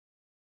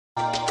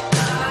Good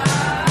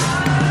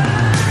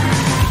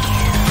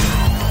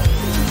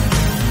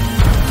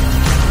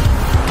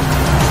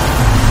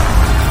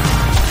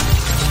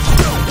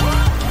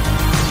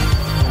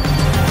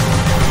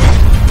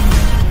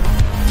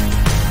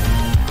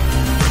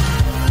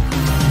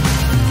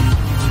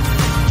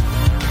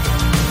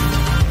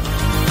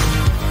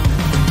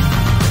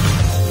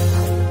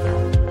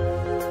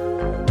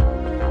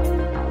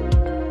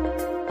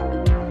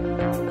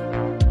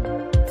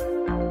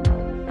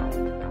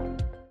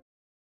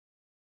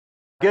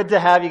to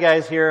have you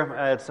guys here.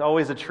 It's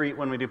always a treat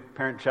when we do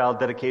parent-child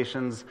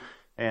dedications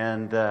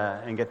and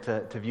get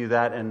to view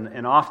that.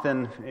 And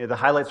often the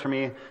highlights for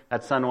me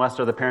at SunWest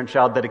are the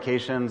parent-child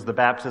dedications, the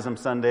baptism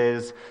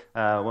Sundays,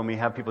 when we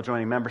have people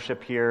joining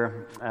membership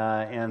here.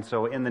 And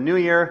so in the new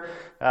year,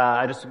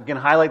 I just going to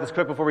highlight this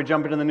quick before we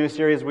jump into the new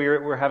series.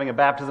 We're having a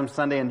baptism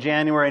Sunday in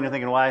January, and you're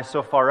thinking, why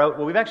so far out?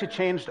 Well, we've actually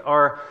changed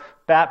our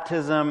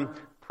baptism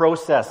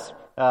process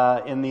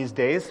in these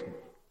days.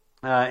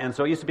 And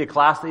so it used to be a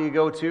class that you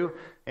go to,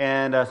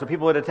 and so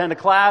people would attend a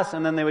class,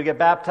 and then they would get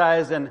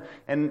baptized,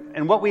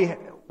 and what we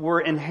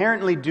were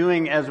inherently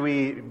doing as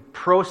we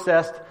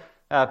processed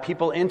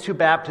people into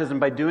baptism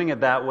by doing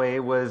it that way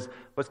was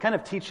kind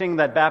of teaching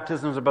that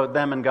baptism is about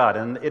them and God.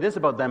 And it is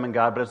about them and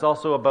God, but it's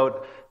also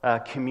about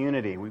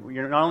community.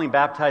 You're not only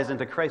baptized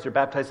into Christ, you're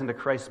baptized into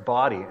Christ's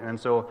body. And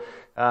so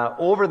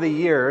over the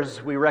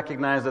years, we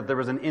recognized that there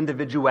was an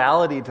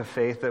individuality to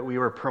faith that we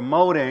were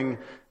promoting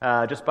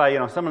just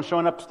by someone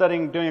showing up,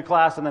 studying, doing a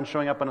class, and then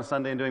showing up on a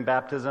Sunday and doing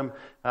baptism.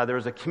 There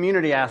was a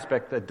community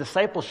aspect, a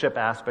discipleship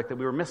aspect that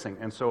we were missing.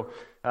 And so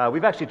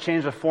we've actually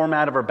changed the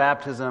format of our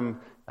baptism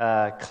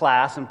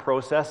class and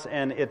process,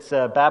 and it's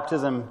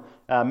baptism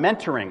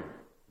mentoring.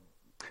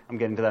 I'm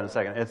getting to that in a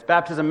second. It's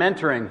baptism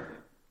mentoring.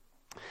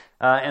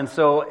 And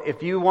so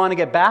if you want to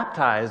get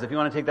baptized, if you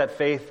want to take that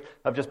faith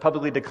of just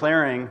publicly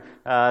declaring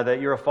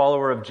that you're a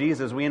follower of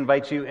Jesus, we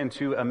invite you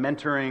into a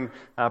mentoring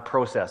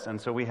process.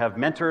 And so we have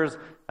mentors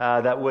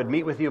that would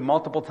meet with you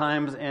multiple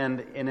times,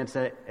 and it's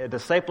a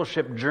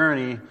discipleship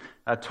journey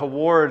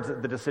towards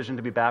the decision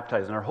to be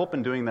baptized. And our hope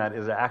in doing that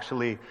is to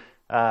actually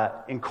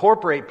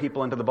incorporate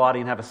people into the body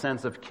and have a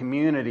sense of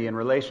community and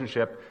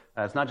relationship.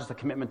 It's not just a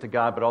commitment to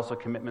God, but also a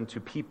commitment to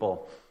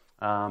people.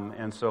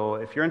 And so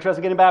if you're interested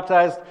in getting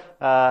baptized,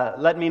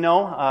 let me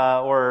know,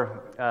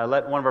 or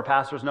let one of our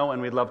pastors know,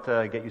 and we'd love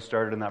to get you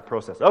started in that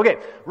process. Okay,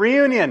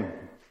 reunion.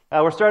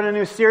 We're starting a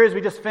new series.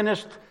 We just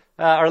finished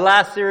our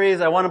last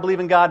series, I Want to Believe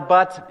in God,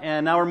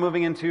 and now we're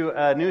moving into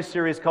a new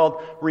series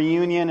called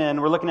Reunion,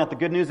 and we're looking at the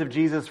good news of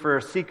Jesus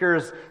for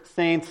seekers,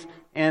 saints,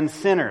 and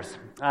sinners.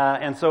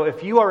 And so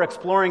if you are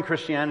exploring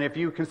Christianity, if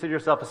you consider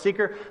yourself a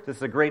seeker, this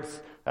is a great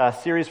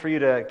series for you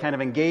to kind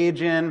of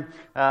engage in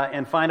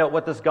and find out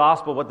what this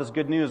gospel, what this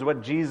good news,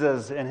 what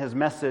Jesus and his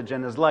message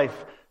and his life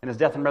and his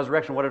death and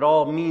resurrection, what it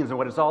all means and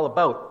what it's all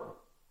about.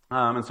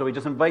 And so we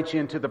just invite you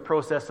into the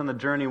process and the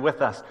journey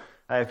with us.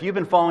 If you've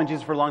been following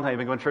Jesus for a long time, you've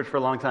been going to church for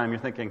a long time, you're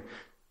thinking,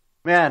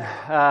 man,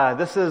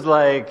 this is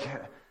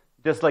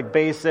just like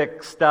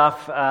basic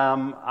stuff.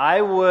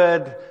 I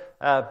would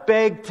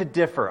beg to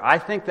differ. I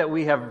think that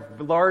we have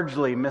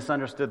largely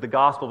misunderstood the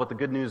gospel, what the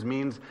good news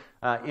means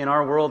in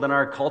our world and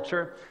our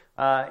culture.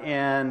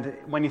 And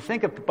when you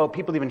think about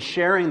people even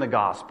sharing the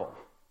gospel,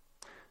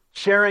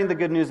 sharing the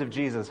good news of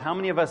Jesus, how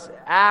many of us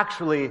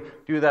actually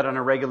do that on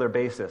a regular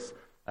basis?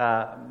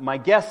 My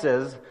guess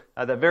is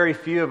that very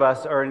few of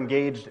us are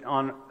engaged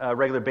on a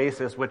regular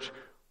basis, which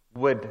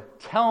would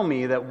tell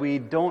me that we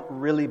don't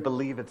really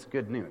believe it's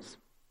good news.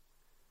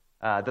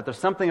 That there's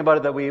something about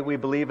it that we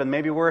believe, and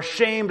maybe we're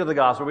ashamed of the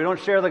gospel. We don't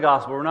share the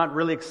gospel. We're not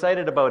really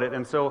excited about it.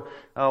 And so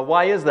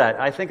why is that?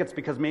 I think it's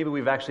because maybe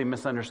we've actually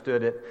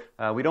misunderstood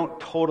it. We don't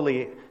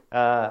totally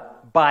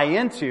buy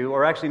into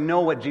or actually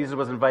know what Jesus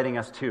was inviting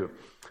us to.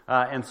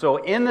 And so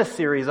in this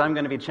series, I'm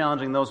going to be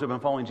challenging those who have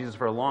been following Jesus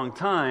for a long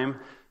time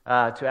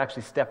to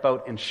actually step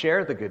out and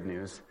share the good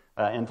news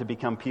and to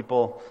become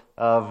people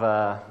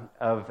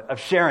of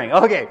sharing.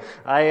 Okay,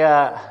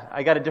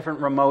 I got a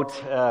different remote.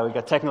 We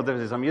got technical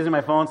difficulties. I'm using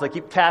my phone, so I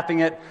keep tapping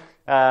it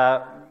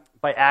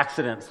by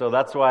accident. So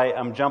that's why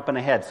I'm jumping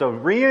ahead. So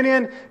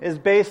Reunion is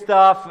based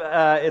off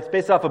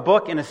a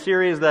book in a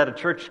series that a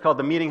church called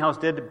the Meeting House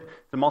did.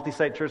 The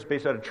multi-site church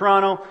based out of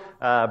Toronto.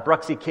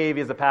 Bruxy Cavey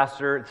is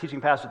the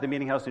teaching pastor at the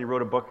Meeting House, and he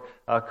wrote a book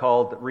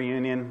called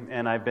Reunion.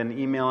 And I've been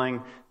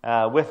emailing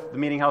with the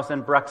Meeting House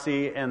and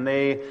Bruxy, and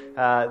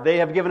they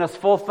have given us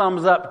full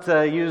thumbs up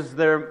to use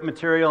their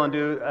material and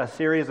do a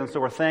series, and so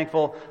we're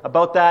thankful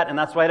about that. And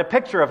that's why I had a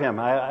picture of him.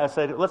 I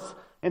said, let's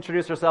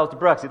introduce ourselves to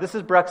Bruxy. This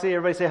is Bruxy.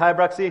 Everybody say hi,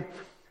 Bruxy.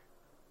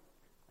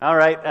 All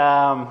right.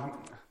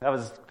 That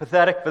was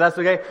pathetic, but that's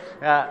okay.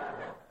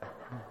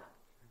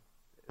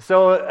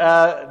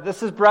 So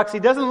this is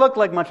Bruxy. Doesn't look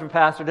like much of a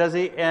pastor, does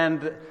he?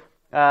 And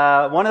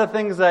one of the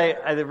things I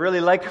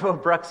really like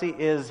about Bruxy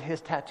is his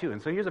tattoo. And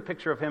so here's a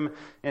picture of him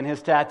and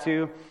his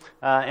tattoo.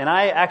 And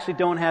I actually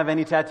don't have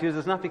any tattoos.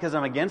 It's not because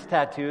I'm against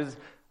tattoos.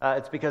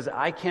 it's because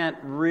I can't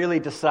really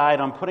decide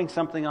on putting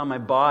something on my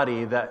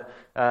body that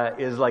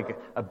is like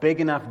a big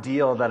enough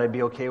deal that I'd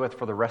be okay with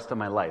for the rest of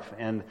my life.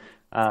 And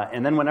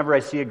then whenever I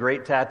see a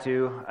great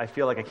tattoo, I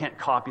feel like I can't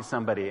copy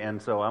somebody.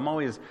 And so I'm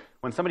always,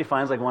 when somebody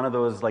finds like one of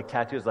those like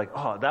tattoos, like,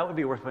 oh, that would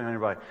be worth putting on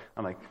your body,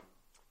 I'm like,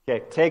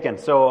 okay, taken.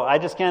 So I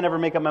just can't ever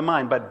make up my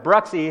mind. But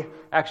Bruxy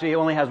actually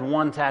only has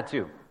one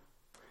tattoo.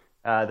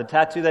 The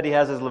tattoo that he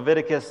has is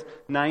Leviticus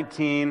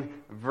 19,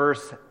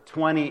 verse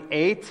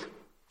 28.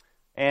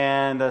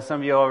 And some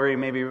of you already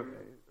maybe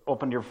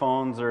opened your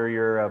phones or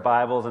your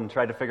Bibles and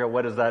tried to figure out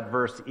what does that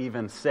verse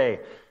even say.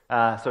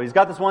 So he's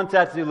got this one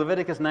tattoo,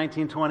 Leviticus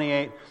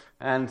 19:28.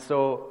 And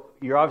so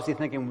you're obviously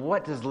thinking,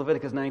 what does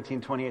Leviticus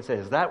 19:28 say?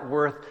 Is that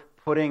worth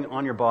putting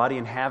on your body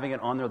and having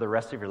it on there the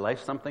rest of your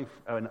life? Something,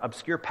 an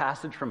obscure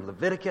passage from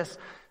Leviticus.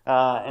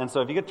 And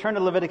so if you could turn to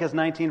Leviticus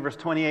 19, verse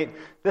 28,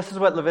 this is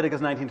what Leviticus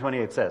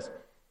 19:28 says.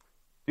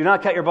 Do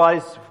not cut your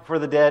bodies for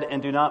the dead,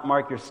 and do not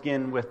mark your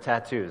skin with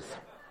tattoos.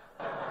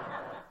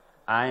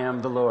 I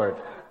am the Lord.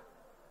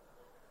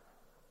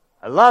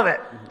 I love it.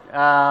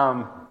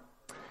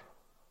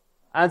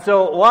 And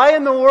so why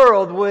in the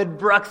world would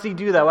Bruxy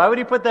do that? Why would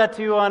he put that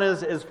tattoo on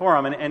his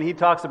forearm? And he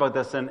talks about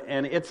this, and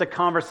it's a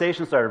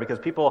conversation starter because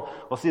people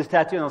will see his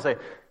tattoo and they'll say,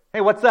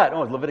 hey, what's that?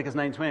 Oh, it's Leviticus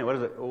 19:28. What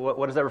is it?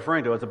 What is that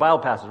referring to? It's a Bible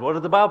passage. What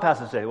does the Bible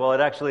passage say? Well,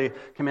 it actually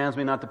commands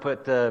me not to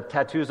put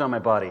tattoos on my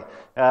body.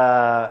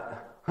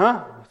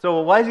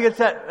 So why does he get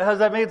has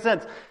that made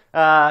sense?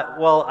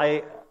 Well,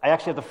 I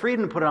actually have the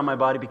freedom to put it on my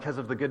body because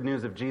of the good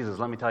news of Jesus.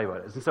 Let me tell you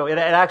about it. And so it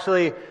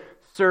actually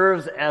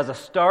serves as a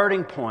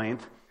starting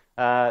point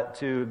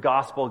to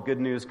gospel good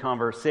news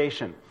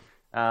conversation.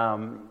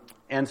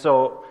 And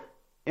so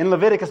in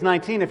Leviticus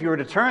 19, if you were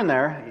to turn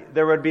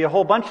there would be a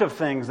whole bunch of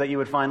things that you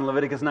would find in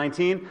Leviticus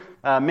 19.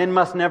 Men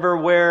must never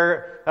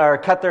wear or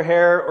cut their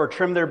hair or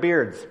trim their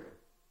beards.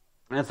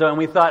 And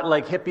we thought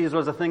like hippies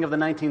was a thing of the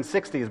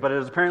 1960s, but it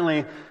was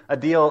apparently a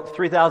deal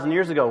 3,000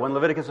 years ago when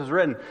Leviticus was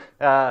written.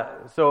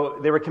 So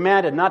they were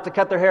commanded not to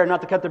cut their hair, not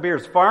to cut their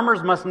beards.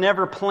 Farmers must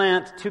never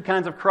plant two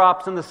kinds of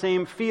crops in the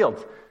same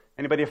field.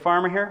 Anybody a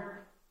farmer here?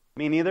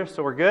 Me neither,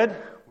 so we're good.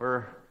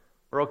 We're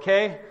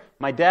okay.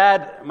 My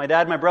dad,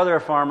 my brother are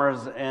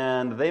farmers,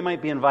 and they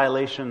might be in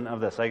violation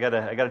of this. I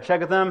gotta check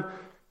with them.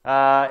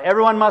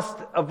 Everyone must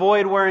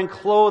avoid wearing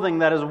clothing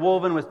that is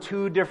woven with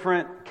two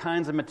different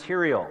kinds of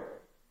material.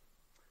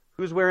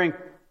 Who's wearing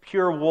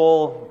pure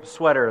wool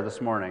sweater this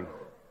morning?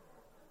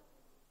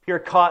 Pure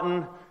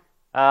cotton.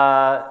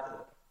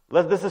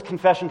 This is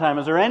confession time.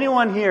 Is there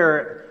anyone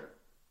here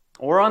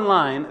or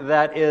online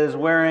that is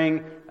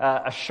wearing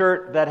a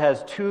shirt that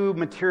has two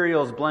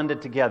materials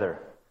blended together?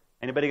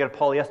 Anybody got a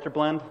polyester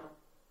blend?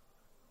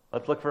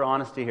 Let's look for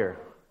honesty here.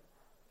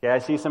 Okay, I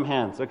see some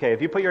hands. Okay,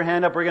 if you put your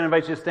hand up, we're going to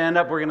invite you to stand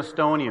up. We're going to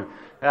stone you.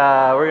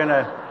 We're going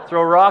to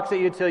throw rocks at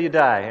you till you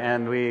die.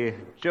 And we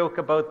joke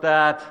about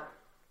that.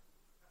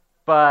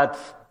 But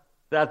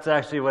that's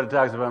actually what it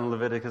talks about in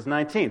Leviticus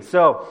 19.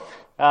 So,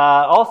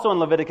 also in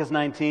Leviticus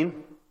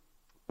 19,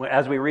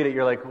 as we read it,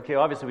 you're like, okay,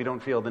 obviously we don't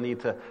feel the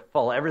need to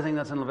follow everything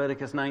that's in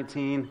Leviticus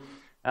 19.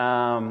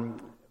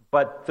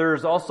 But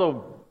there's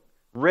also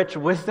rich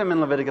wisdom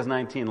in Leviticus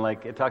 19.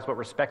 Like it talks about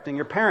respecting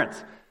your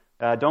parents.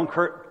 Don't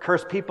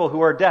curse people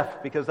who are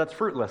deaf because that's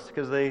fruitless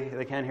because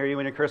they can't hear you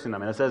when you're cursing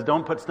them. And it says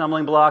don't put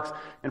stumbling blocks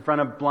in front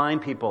of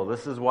blind people.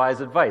 This is wise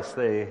advice.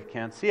 They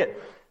can't see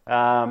it.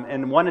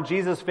 And one of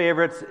Jesus'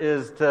 favorites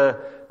is to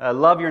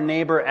love your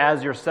neighbor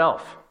as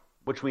yourself,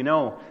 which we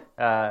know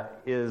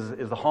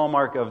is the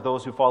hallmark of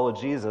those who follow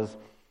Jesus.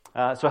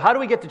 So how do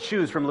we get to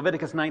choose from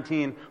Leviticus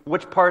 19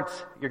 which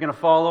parts you're going to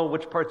follow,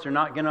 which parts you're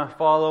not going to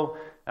follow?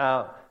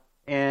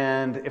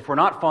 And if we're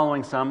not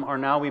following some, are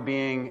now we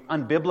being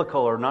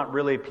unbiblical or not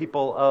really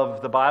people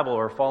of the Bible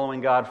or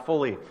following God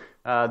fully?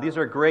 These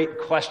are great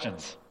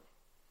questions.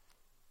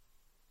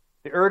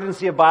 The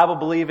urgency of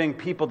Bible-believing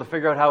people to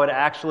figure out how it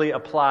actually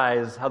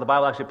applies, how the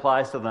Bible actually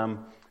applies to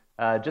them,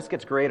 just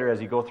gets greater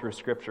as you go through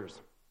Scriptures.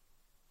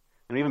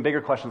 And even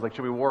bigger questions like,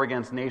 should we war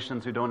against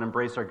nations who don't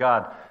embrace our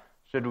God?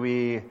 Should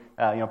we,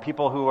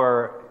 people who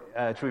are,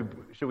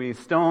 should we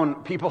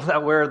stone people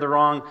that wear the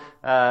wrong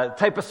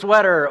type of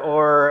sweater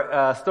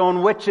or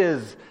stone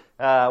witches?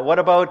 What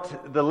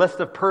about the list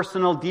of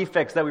personal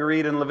defects that we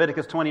read in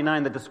Leviticus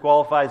 29 that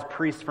disqualifies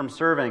priests from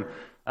serving,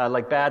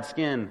 like bad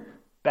skin,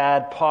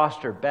 bad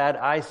posture, bad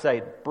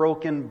eyesight,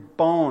 broken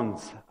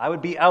bones? I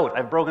would be out.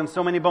 I've broken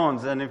so many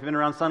bones, and if you've been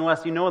around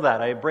SunWest, you know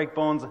that. I break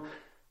bones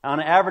on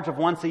an average of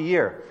once a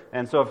year.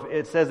 And so if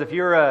it says if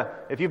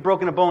you've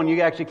broken a bone,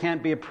 you actually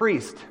can't be a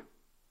priest.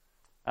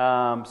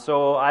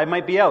 So I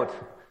might be out.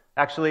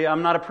 Actually,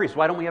 I'm not a priest.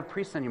 Why don't we have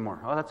priests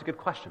anymore? Oh, that's a good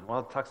question. Well,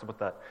 it talks about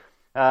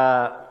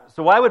that.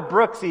 So why would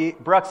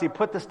Bruxy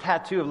put this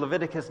tattoo of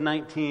Leviticus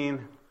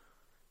 19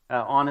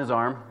 on his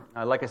arm?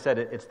 Like I said,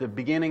 it's the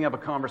beginning of a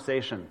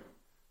conversation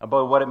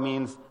about what it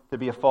means to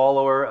be a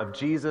follower of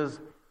Jesus,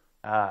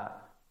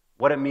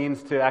 what it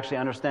means to actually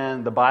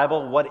understand the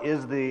Bible, what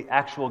is the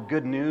actual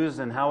good news,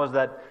 and how is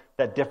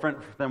that different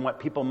than what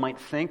people might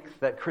think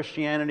that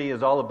Christianity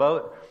is all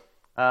about.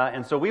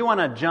 And so we want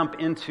to jump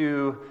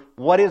into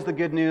what is the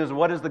good news,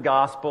 what is the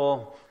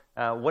gospel,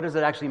 what does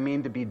it actually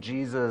mean to be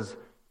Jesus'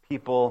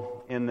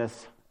 people in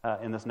this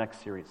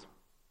next series.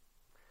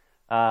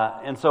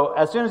 And so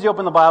as soon as you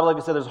open the Bible, like I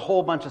said, there's a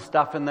whole bunch of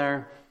stuff in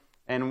there,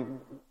 and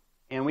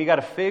we got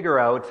to figure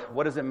out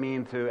what does it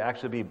mean to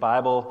actually be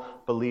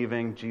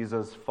Bible-believing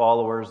Jesus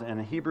followers. And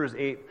in Hebrews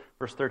 8,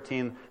 verse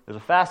 13, there's a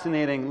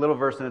fascinating little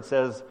verse, and it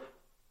says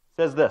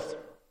this: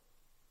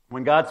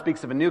 when God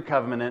speaks of a new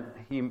covenant,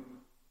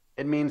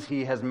 it means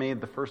he has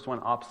made the first one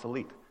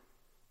obsolete.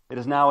 It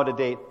is now out of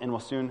date and will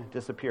soon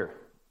disappear.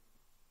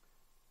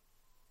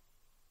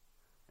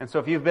 And so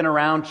if you've been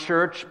around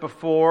church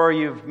before,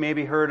 you've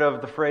maybe heard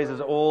of the phrases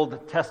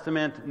Old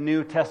Testament,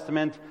 New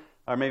Testament,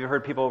 or maybe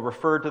heard people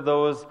refer to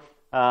those.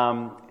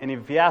 And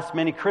if you ask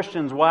many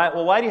Christians,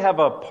 why do you have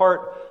a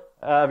part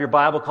of your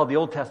Bible called the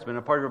Old Testament,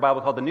 a part of your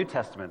Bible called the New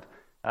Testament?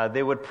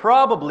 They would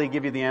probably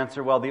give you the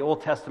answer, well, the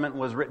Old Testament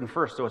was written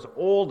first, so it's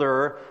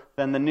older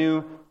than the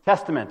New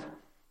Testament,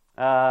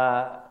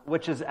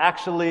 which is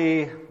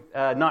actually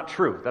not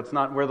true. That's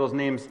not where those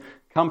names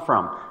come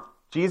from.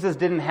 Jesus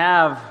didn't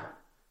have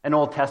an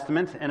Old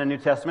Testament and a New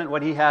Testament.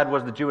 What he had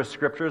was the Jewish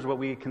Scriptures, what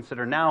we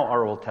consider now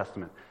our Old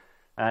Testament.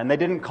 And they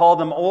didn't call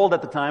them old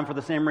at the time for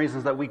the same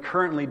reasons that we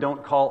currently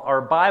don't call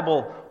our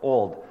Bible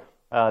old.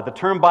 The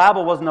term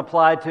Bible wasn't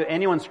applied to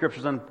anyone's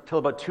Scriptures until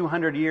about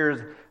 200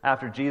 years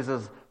after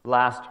Jesus'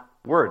 last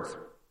words.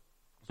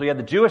 So you had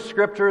the Jewish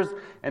Scriptures,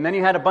 and then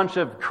you had a bunch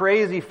of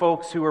crazy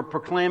folks who were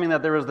proclaiming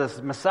that there was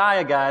this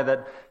Messiah guy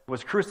that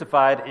was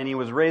crucified, and he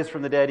was raised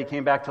from the dead, he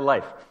came back to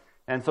life.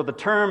 And so the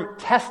term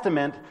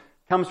Testament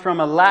comes from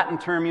a Latin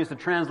term used to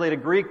translate a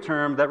Greek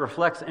term that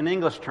reflects an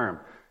English term.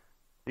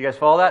 You guys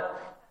follow that?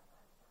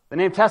 The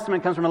name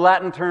Testament comes from a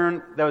Latin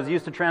term that was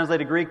used to translate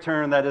a Greek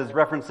term that is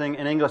referencing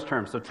an English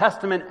term. So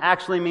Testament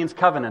actually means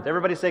covenant.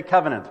 Everybody say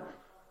covenant.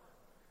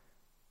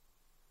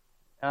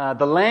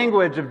 The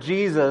language of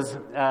Jesus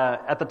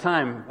at the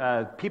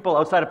time, people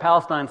outside of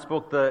Palestine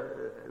spoke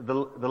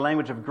the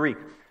language of Greek.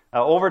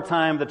 Over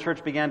time, the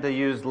church began to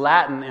use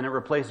Latin, and it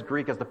replaced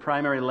Greek as the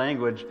primary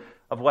language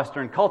of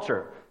Western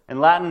culture. And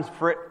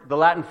the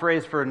Latin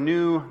phrase for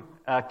new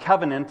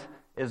covenant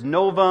is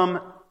novum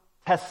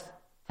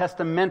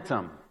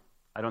testamentum.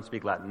 I don't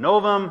speak Latin.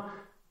 Novum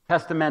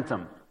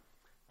testamentum.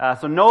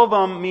 So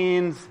novum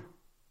means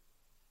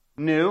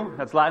new.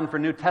 That's Latin for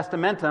new.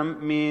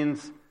 Testamentum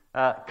means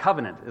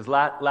covenant, is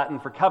Latin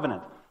for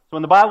covenant. So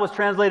when the Bible was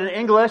translated in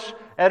English,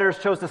 editors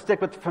chose to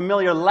stick with the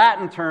familiar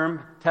Latin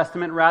term,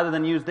 testament, rather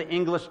than use the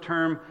English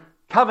term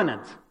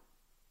covenant.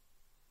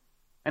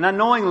 And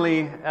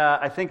unknowingly,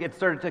 I think it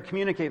started to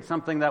communicate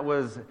something that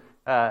was,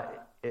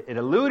 it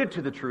alluded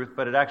to the truth,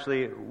 but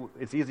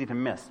it's easy to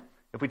miss.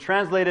 If we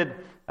translated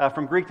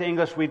from Greek to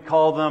English, we'd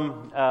call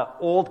them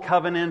Old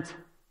Covenant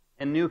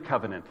and New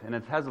Covenant. And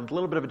it has a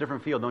little bit of a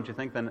different feel, don't you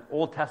think, than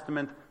Old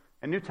Testament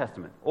and New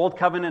Testament. Old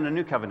Covenant and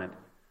New Covenant.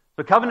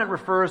 So covenant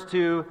refers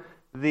to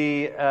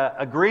the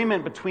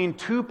agreement between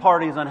two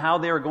parties on how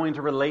they are going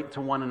to relate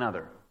to one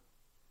another.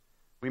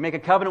 We make a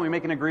covenant, we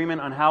make an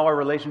agreement on how our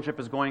relationship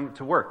is going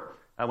to work.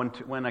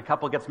 When a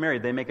couple gets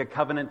married, they make a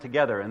covenant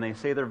together, and they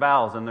say their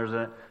vows, and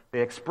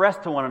they express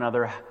to one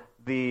another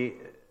the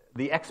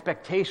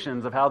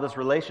expectations of how this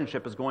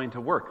relationship is going to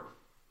work.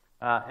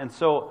 And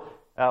so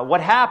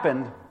what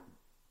happened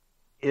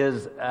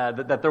is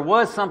that there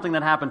was something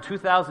that happened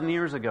 2,000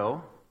 years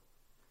ago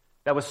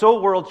that was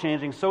so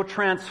world-changing, so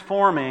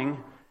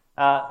transforming,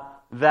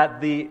 that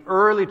the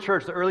early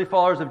church, the early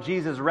followers of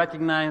Jesus,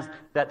 recognized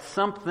that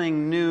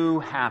something new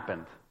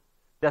happened.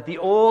 That the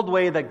old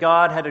way that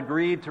God had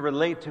agreed to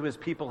relate to his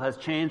people has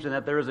changed, and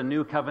that there is a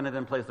new covenant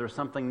in place. There's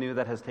something new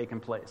that has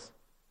taken place.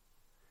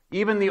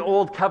 Even the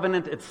old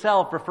covenant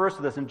itself refers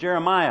to this. In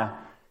Jeremiah,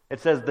 it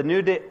says,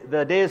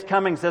 the day is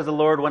coming, says the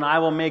Lord, when I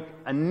will make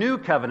a new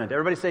covenant.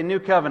 Everybody say new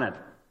covenant.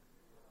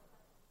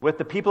 With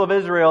the people of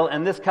Israel,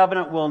 and this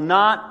covenant will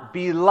not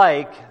be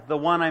like the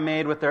one I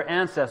made with their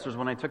ancestors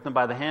when I took them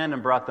by the hand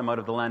and brought them out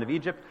of the land of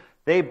Egypt.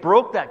 They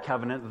broke that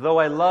covenant, though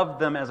I loved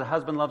them as a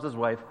husband loves his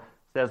wife,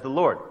 says the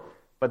Lord.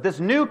 But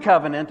this new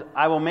covenant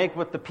I will make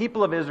with the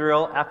people of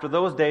Israel after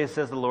those days,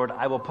 says the Lord.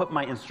 I will put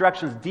my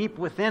instructions deep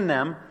within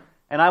them,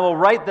 and I will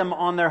write them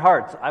on their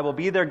hearts. I will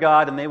be their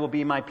God, and they will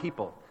be my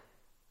people.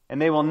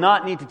 And they will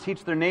not need to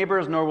teach their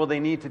neighbors, nor will they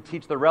need to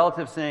teach their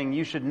relatives, saying,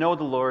 you should know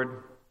the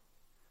Lord.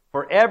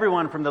 For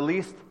everyone from the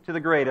least to the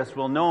greatest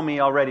will know me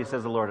already,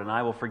 says the Lord, and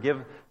I will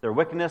forgive their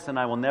wickedness, and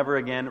I will never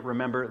again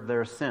remember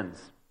their sins.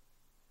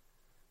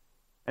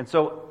 And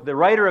so the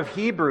writer of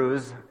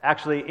Hebrews,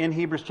 actually in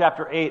Hebrews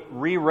chapter 8,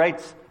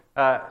 rewrites,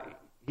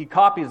 he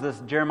copies this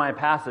Jeremiah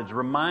passage,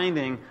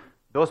 reminding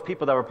those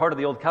people that were part of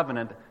the Old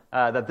Covenant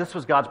that this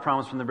was God's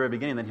promise from the very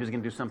beginning, that he was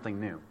going to do something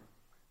new.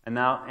 And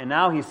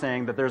now he's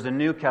saying that there's a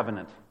new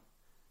covenant.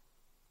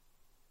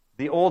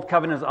 The old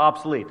covenant is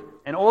obsolete.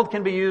 And old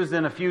can be used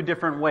in a few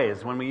different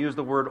ways when we use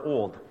the word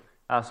old.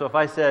 So if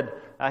I said,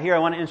 here, I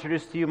want to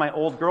introduce to you my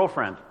old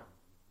girlfriend.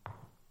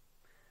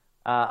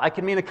 I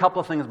could mean a couple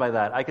of things by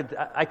that.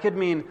 I could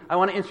mean, I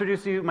want to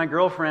introduce you to my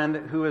girlfriend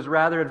who is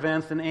rather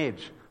advanced in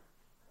age.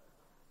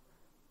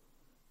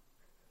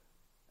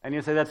 And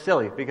you say, that's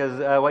silly, because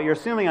what you're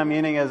assuming I'm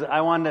meaning is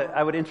I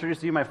would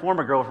introduce you to my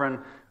former girlfriend.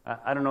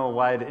 I don't know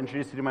why I'd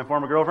introduce you to my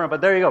former girlfriend,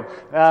 but there you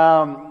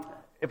go.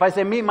 If I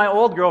say meet my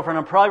old girlfriend,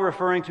 I'm probably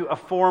referring to a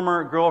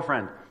former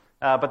girlfriend.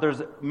 But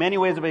there's many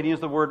ways of I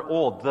use the word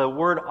old. The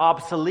word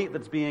obsolete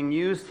that's being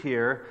used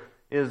here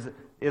is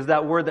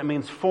that word that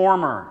means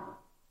former.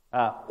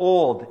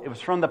 Old. It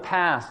was from the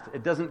past.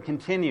 It doesn't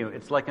continue.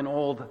 It's like an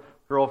old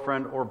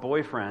girlfriend or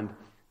boyfriend.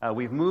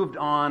 We've moved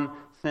on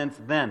since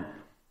then.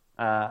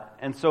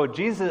 And so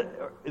Jesus,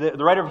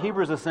 the writer of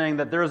Hebrews is saying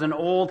that there is an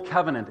old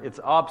covenant. It's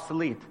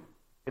obsolete.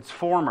 It's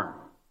former.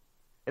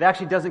 It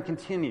actually doesn't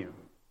continue.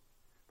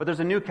 But there's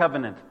a new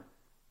covenant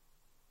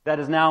that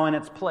is now in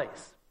its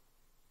place.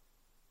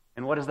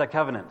 And what is that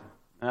covenant?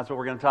 And that's what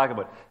we're going to talk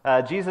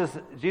about.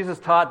 Jesus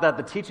taught that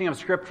the teaching of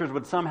Scriptures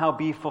would somehow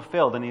be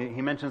fulfilled. And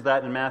he mentions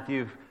that in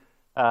Matthew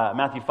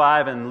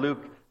 5 and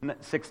Luke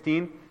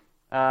 16.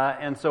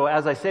 And so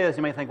as I say this,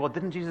 you may think, well,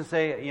 didn't Jesus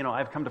say,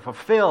 I've come to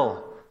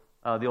fulfill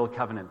the old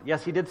covenant?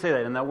 Yes, he did say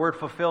that. And that word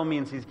fulfill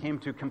means he came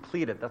to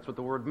complete it. That's what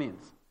the word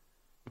means.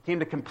 He came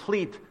to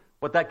complete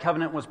what that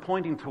covenant was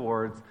pointing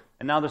towards.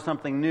 And now there's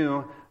something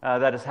new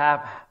that is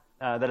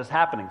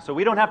happening. So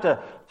we don't have to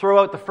throw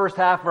out the first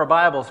half of our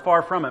Bibles,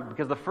 far from it,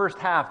 because the first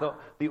half,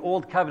 the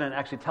Old Covenant,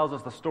 actually tells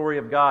us the story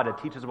of God. It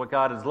teaches what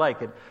God is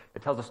like. It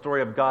tells the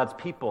story of God's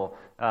people.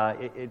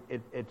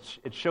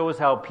 It shows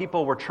how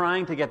people were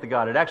trying to get to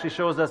God. It actually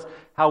shows us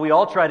how we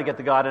all try to get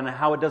to God and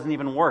how it doesn't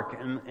even work.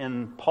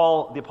 And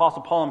Paul, the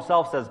Apostle Paul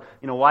himself says,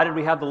 why did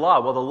we have the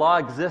law? Well, the law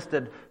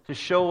existed to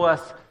show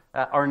us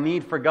our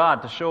need for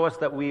God, to show us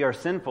that we are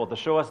sinful, to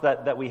show us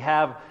that we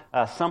have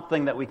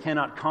something that we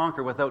cannot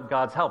conquer without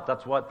God's help.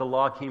 That's what the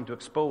law came to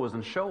expose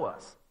and show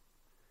us.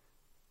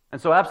 And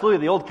so absolutely,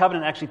 the Old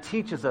Covenant actually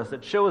teaches us,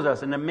 it shows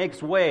us, and it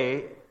makes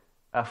way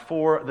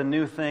for the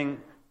new thing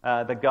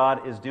that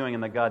God is doing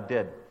and that God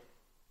did.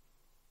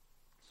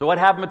 So what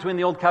happened between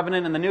the Old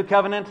Covenant and the New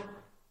Covenant?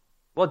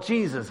 Well,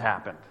 Jesus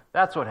happened.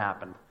 That's what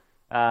happened.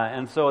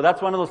 And so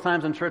that's one of those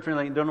times in church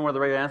when you don't know where the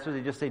right answer is,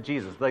 you just say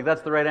Jesus.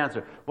 That's the right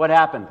answer. What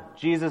happened?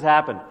 Jesus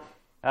happened.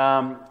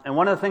 And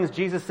one of the things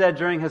Jesus said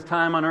during his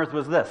time on earth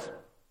was this.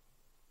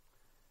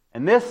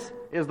 And this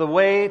is the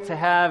way to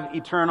have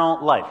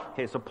eternal life.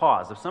 Okay, so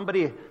pause. If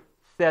somebody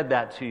said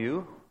that to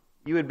you,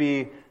 you would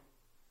be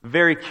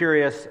very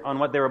curious on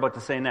what they were about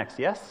to say next.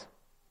 Yes?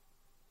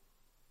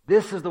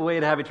 This is the way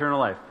to have eternal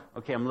life.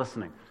 Okay, I'm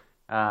listening.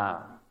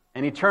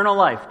 And eternal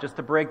life, just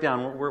to break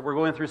down, we're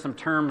going through some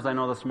terms I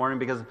know this morning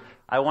because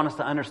I want us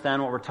to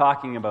understand what we're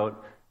talking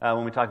about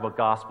when we talk about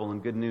gospel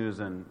and good news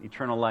and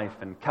eternal life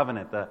and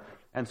covenant.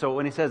 And so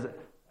when he says,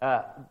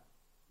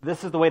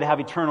 this is the way to have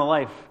eternal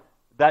life,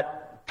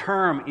 that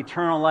term,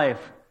 eternal life,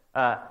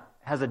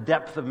 has a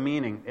depth of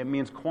meaning. It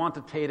means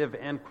quantitative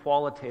and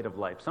qualitative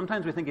life.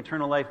 Sometimes we think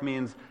eternal life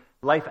means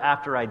life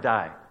after I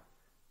die.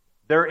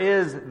 There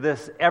is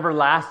this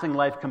everlasting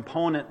life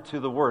component to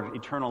the word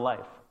eternal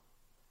life.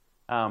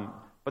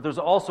 But there's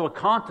also a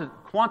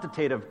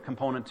quantitative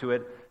component to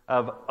it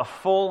of a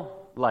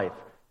full life,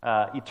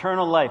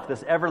 eternal life,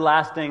 this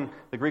everlasting,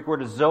 the Greek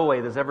word is zoe,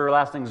 this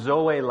everlasting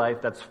zoe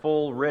life that's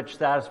full, rich,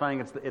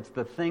 satisfying. It's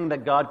the thing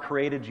that God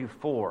created you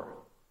for.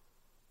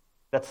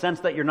 That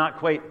sense that you're not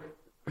quite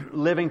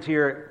living to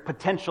your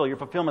potential, your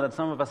fulfillment that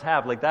some of us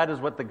have. Like that is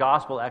what the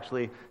gospel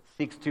actually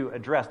seeks to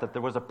address, that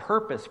there was a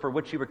purpose for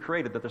which you were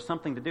created, that there's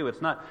something to do.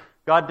 It's not,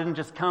 God didn't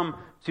just come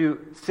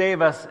to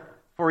save us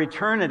for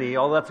eternity,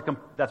 although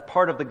that's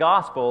part of the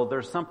gospel.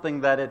 There's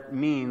something that it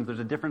means, there's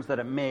a difference that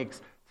it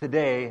makes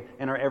today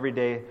in our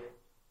everyday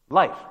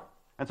life.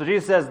 And so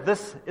Jesus says,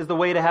 this is the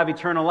way to have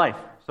eternal life.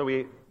 So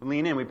we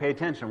lean in, we pay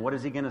attention. What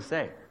is he going to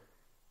say?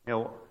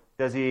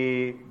 Does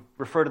he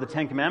refer to the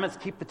Ten Commandments?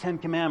 Keep the Ten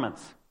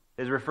Commandments.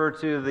 Does he refer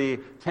to the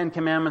 10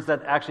 Commandments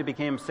that actually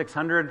became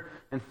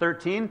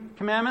 613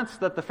 commandments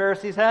that the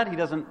Pharisees had? He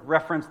doesn't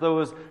reference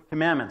those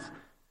commandments.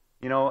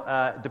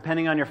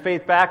 Depending on your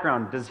faith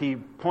background, does he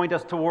point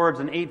us towards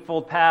an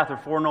eightfold path or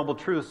four noble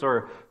truths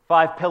or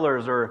 5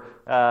 pillars or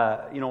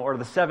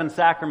the 7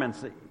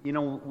 sacraments?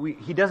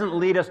 He doesn't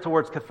lead us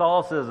towards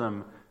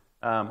Catholicism.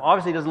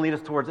 Obviously, he doesn't lead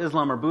us towards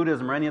Islam or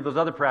Buddhism or any of those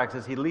other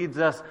practices. He leads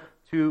us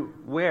to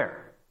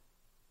where?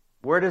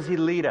 Where does he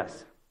lead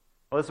us?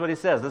 Well, this is what he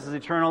says. This is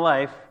eternal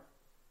life,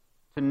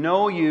 to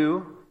know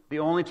you, the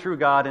only true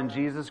God, and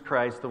Jesus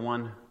Christ, the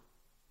one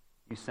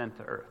you sent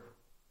to earth.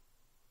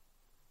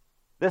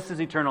 This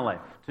is eternal life,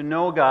 to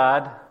know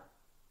God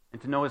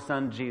and to know his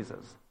Son,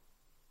 Jesus.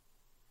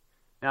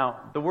 Now,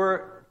 the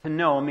word to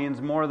know means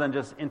more than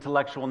just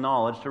intellectual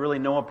knowledge. To really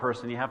know a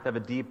person, you have to have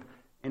a deep,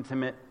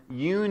 intimate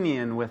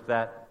union with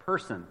that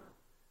person.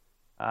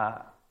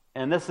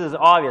 And this is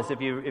obvious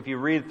if you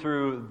read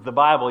through the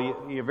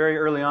Bible. You very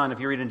early on, if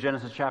you read in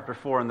Genesis chapter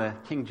 4 in the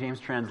King James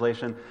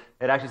translation,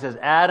 it actually says,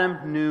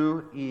 Adam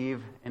knew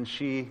Eve and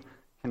she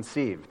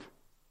conceived.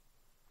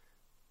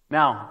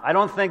 Now, I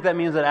don't think that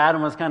means that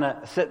Adam was kind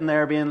of sitting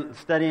there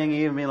studying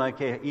Eve, being like,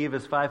 hey, Eve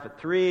is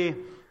 5'3",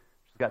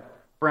 she's got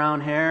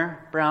brown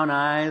hair, brown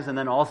eyes, and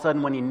then all of a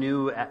sudden when he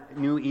knew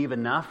Eve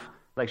enough,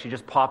 like she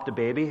just popped a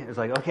baby, it's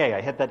like, okay,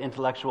 I hit that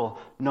intellectual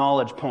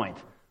knowledge point.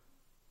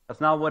 That's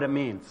not what it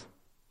means.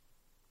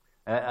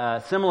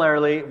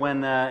 Similarly,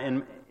 when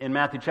in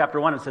Matthew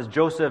chapter 1 it says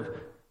Joseph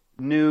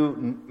knew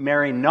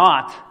Mary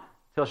not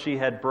till she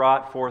had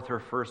brought forth her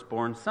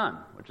firstborn son,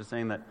 which is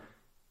saying that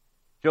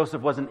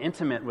Joseph wasn't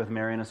intimate with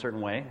Mary in a certain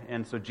way,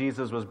 and so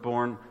Jesus was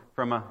born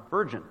from a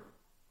virgin.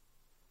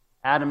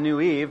 Adam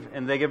knew Eve,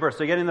 and they give birth.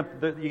 So you're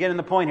getting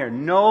the point here.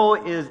 Know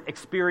is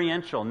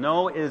experiential.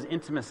 Know is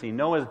intimacy.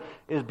 Know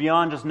is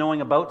beyond just knowing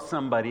about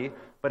somebody,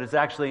 but it's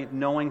actually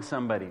knowing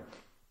somebody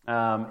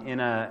in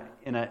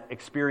a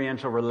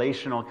experiential,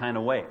 relational kind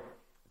of way.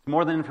 It's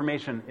more than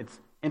information. It's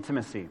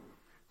intimacy.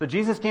 So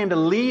Jesus came to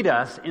lead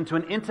us into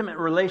an intimate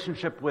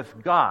relationship with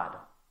God.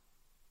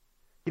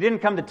 He didn't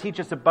come to teach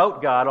us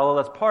about God, although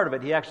that's part of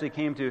it. He actually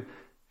came to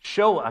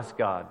show us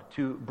God,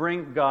 to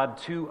bring God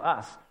to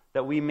us,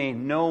 that we may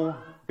know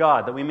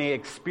God, that we may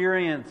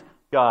experience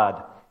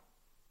God.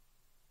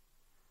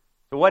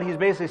 So what he's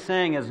basically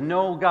saying is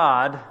know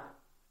God,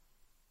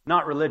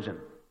 not religion.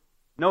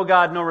 Know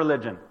God, no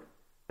religion.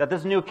 That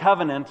this new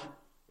covenant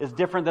is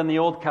different than the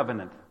old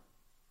covenant.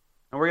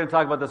 And we're going to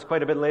talk about this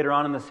quite a bit later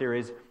on in the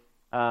series.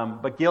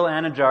 But Gil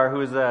Anajar,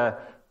 who is a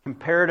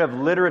comparative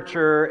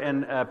literature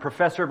and a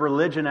professor of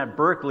religion at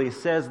Berkeley,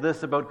 says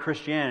this about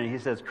Christianity. He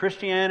says,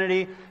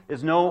 Christianity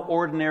is no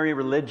ordinary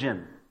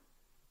religion.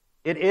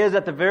 It is,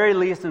 at the very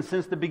least, and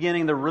since the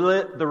beginning, the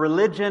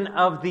religion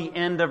of the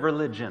end of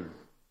religion.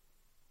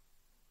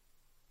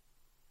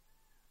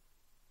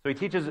 So he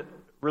teaches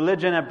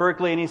religion at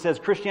Berkeley, and he says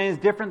Christianity is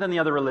different than the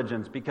other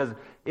religions because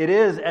it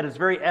is, at its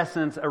very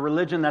essence, a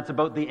religion that's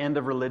about the end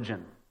of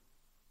religion.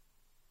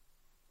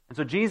 And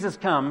so Jesus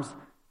comes,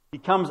 he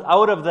comes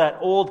out of that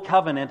old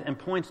covenant and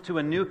points to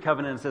a new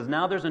covenant and says,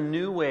 now there's a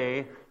new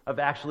way of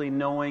actually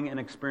knowing and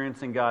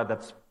experiencing God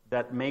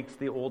that makes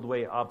the old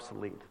way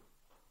obsolete.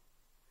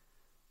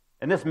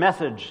 And this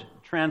message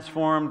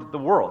transformed the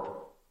world.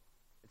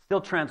 It's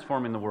still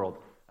transforming the world.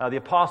 The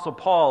Apostle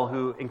Paul,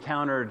 who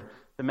encountered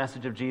the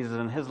message of Jesus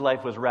and his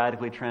life was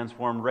radically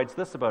transformed, writes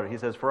this about it. He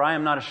says, for I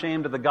am not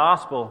ashamed of the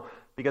gospel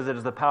because it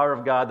is the power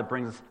of God that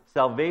brings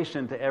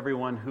salvation to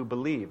everyone who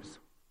believes.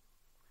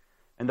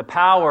 And the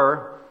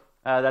power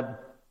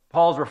that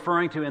Paul's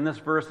referring to in this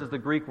verse is the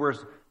Greek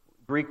word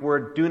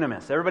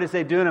dunamis. Everybody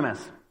say dunamis.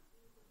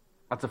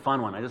 That's a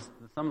fun one.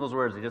 Some of those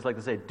words you just like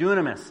to say.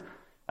 Dunamis.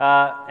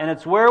 And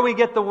it's where we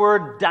get the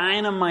word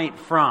dynamite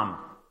from.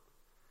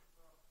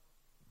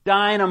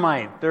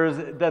 Dynamite.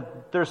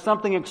 There's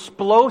something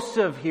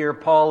explosive here,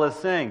 Paul is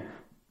saying.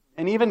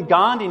 And even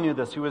Gandhi knew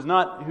this, who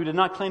did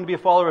not claim to be a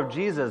follower of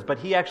Jesus, but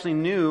he actually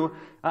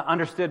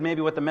understood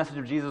maybe what the message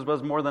of Jesus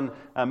was more than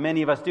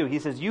many of us do. He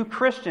says, you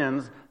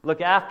Christians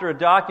look after a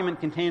document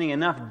containing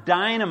enough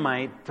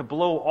dynamite to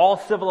blow all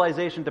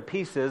civilization to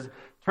pieces,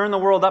 turn the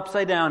world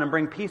upside down, and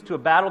bring peace to a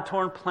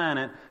battle-torn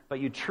planet, but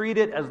you treat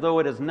it as though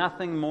it is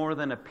nothing more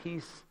than a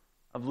piece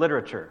of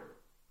literature.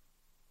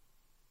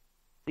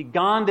 See,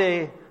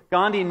 Gandhi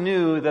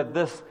knew that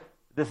this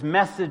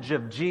message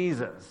of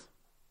Jesus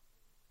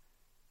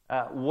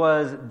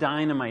was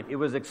dynamite. It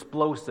was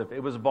explosive.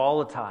 It was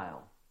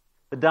volatile.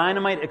 The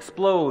dynamite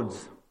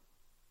explodes,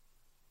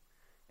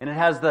 and it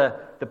has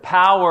the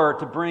power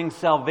to bring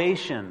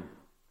salvation.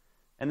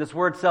 And this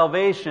word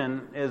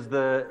salvation is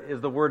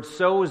the word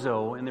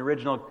sozo in the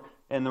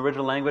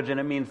original language, and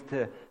it means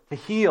to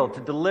heal, to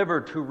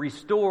deliver, to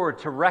restore,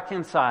 to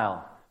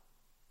reconcile.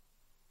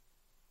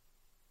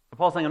 So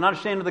Paul's saying, I'm not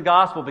ashamed of the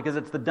gospel because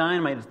it's the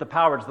dynamite, it's the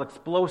power, it's the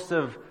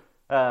explosive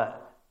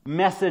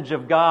message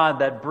of God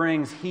that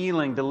brings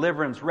healing,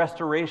 deliverance,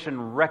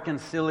 restoration,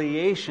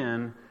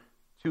 reconciliation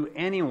to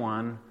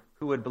anyone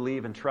who would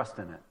believe and trust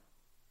in it.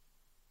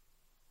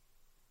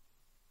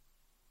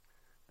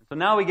 So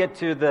now we get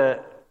to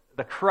the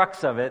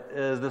crux of it,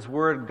 is this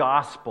word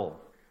gospel.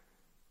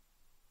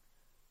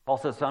 Paul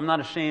says, so I'm not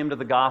ashamed of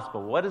the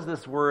gospel. What does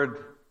this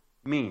word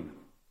mean?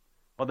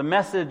 Well, the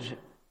message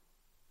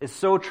is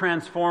so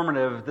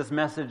transformative, this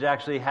message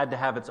actually had to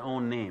have its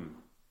own name.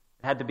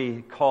 It had to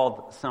be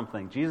called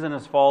something. Jesus and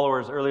his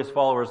earliest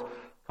followers,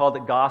 called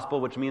it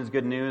gospel, which means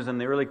good news, and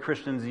the early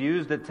Christians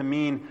used it to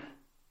mean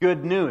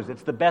good news.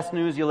 It's the best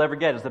news you'll ever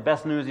get. It's the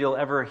best news you'll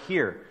ever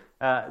hear.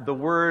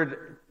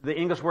 The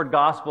English word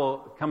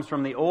gospel comes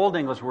from the Old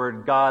English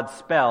word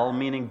Godspell,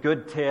 meaning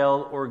good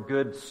tale or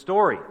good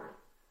story.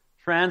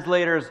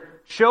 Translators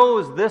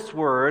chose this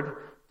word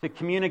to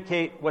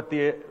communicate what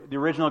the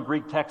original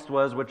Greek text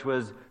was, which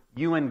was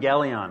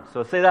euangelion.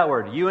 So say that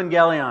word,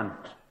 euangelion.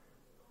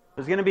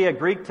 There's going to be a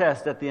Greek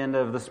test at the end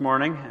of this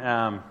morning.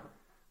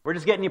 We're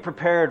just getting you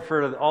prepared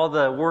for all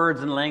the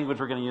words and language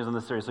we're going to use in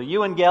this series. So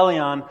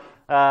euangelion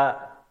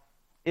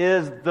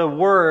is the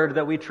word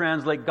that we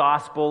translate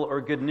gospel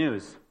or good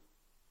news.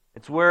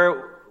 It's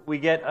where we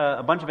get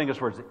a bunch of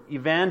English words.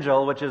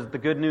 Evangel, which is the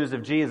good news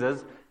of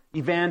Jesus,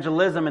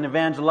 Evangelism and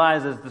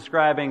evangelize is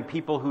describing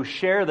people who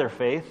share their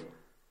faith.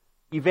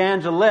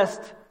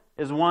 Evangelist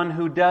is one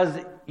who does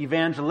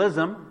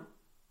evangelism.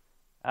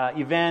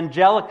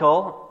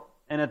 Evangelical,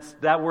 and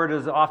that word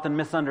is often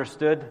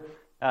misunderstood.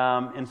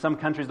 In some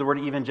countries, the word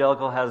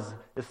evangelical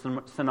is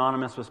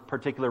synonymous with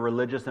particular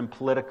religious and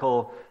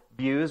political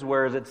views,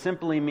 whereas it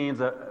simply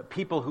means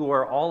people who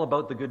are all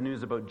about the good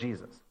news about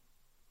Jesus.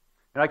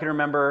 And I can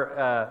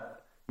remember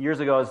years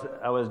ago,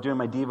 I was doing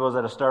my devos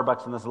at a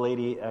Starbucks, and this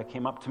lady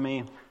came up to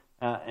me,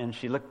 and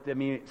she looked at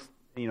me,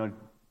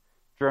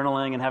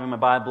 journaling and having my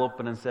Bible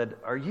open, and said,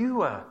 "Are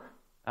you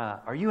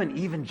an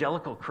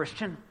evangelical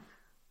Christian?"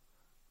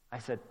 I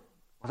said,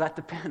 "Well, that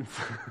depends."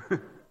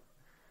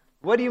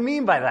 What do you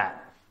mean by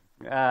that?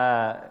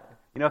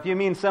 If you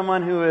mean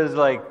someone who is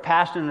like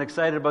passionate and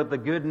excited about the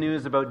good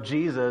news about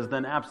Jesus,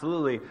 then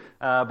absolutely.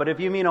 But if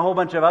you mean a whole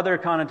bunch of other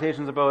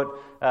connotations about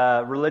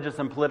religious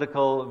and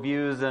political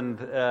views and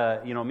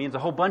means a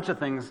whole bunch of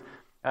things,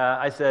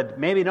 I said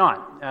maybe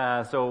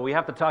not. So we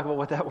have to talk about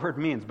what that word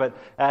means. But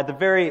at the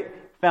very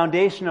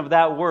foundation of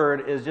that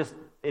word is just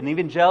an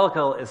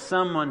evangelical is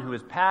someone who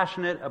is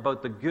passionate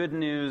about the good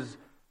news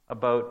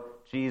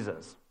about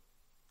Jesus.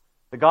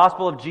 The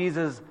gospel of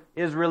Jesus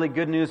is really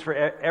good news for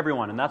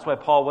everyone, and that's why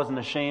Paul wasn't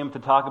ashamed to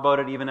talk about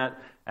it even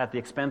at the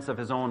expense of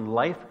his own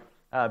life,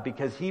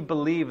 because he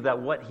believed that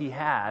what he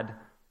had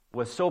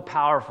was so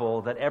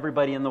powerful that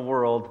everybody in the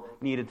world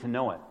needed to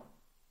know it.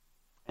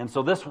 And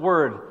so this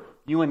word,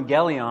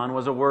 euangelion,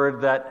 was a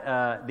word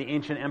that the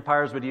ancient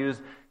empires would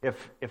use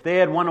if they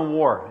had won a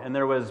war and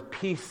there was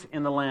peace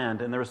in the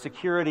land and there was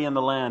security in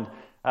the land.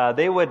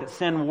 They would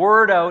send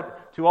word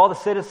out to all the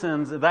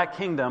citizens of that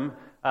kingdom,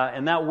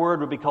 and that word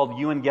would be called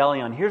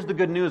euangelion. Here's the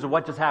good news of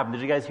what just happened.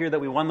 Did you guys hear that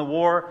we won the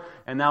war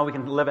and now we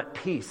can live at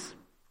peace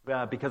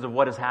because of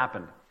what has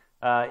happened?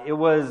 It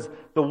was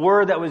the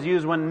word that was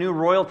used when new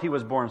royalty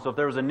was born. So if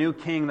there was a new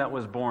king that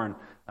was born,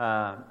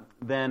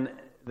 then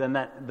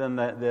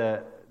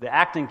the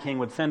acting king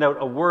would send out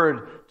a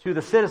word to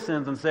the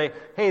citizens and say,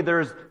 "Hey,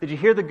 did you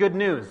hear the good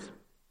news?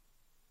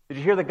 Did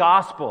you hear the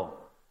gospel?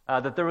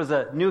 That there was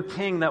a new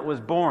king that was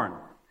born."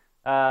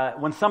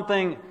 When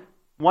something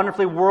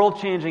wonderfully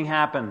world-changing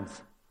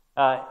happens,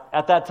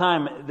 at that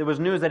time, there was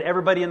news that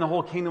everybody in the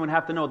whole kingdom would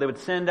have to know. They would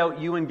send out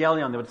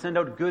euangelion. They would send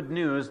out good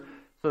news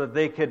so that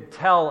they could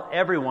tell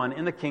everyone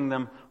in the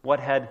kingdom what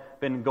had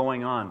been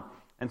going on.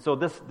 And so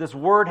this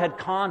word had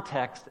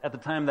context at the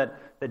time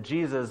that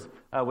Jesus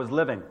was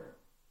living.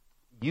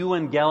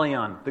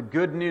 Euangelion, the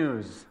good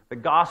news, the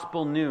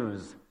gospel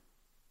news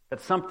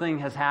that something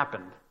has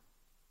happened.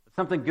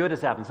 Something good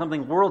has happened.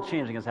 Something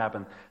world-changing has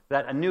happened.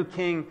 That a new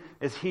king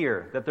is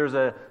here. That there's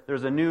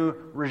a new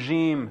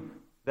regime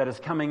that is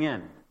coming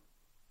in.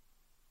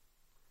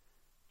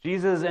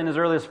 Jesus and his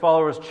earliest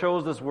followers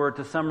chose this word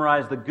to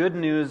summarize the good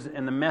news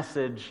and the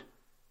message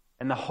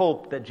and the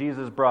hope that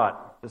Jesus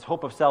brought. This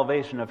hope of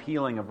salvation, of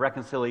healing, of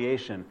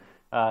reconciliation.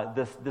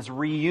 This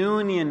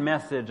reunion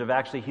message of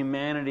actually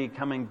humanity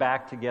coming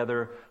back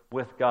together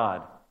with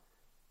God.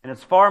 And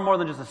it's far more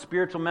than just a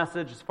spiritual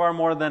message. It's far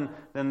more than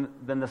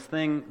this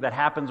thing that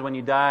happens when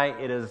you die.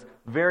 It is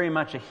very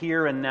much a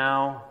here and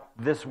now,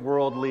 this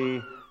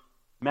worldly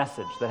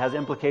message that has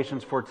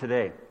implications for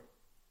today.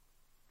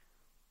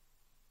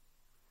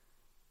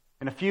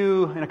 In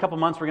a couple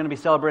months, we're going to be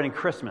celebrating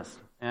Christmas.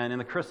 And in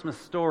the Christmas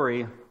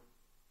story,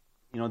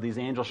 these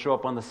angels show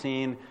up on the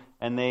scene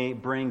and they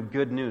bring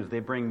good news. They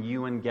bring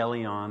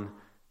euangelion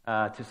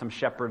to some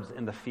shepherds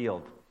in the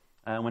field.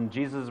 When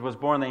Jesus was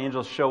born, the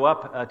angels show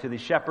up to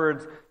these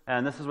shepherds,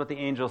 and this is what the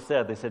angels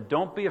said. They said,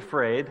 "Don't be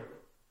afraid.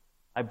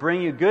 I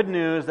bring you good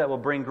news that will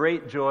bring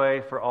great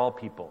joy for all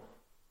people."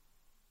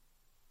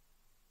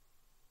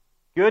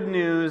 Good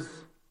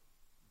news,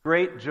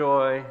 great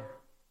joy,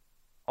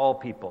 all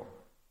people.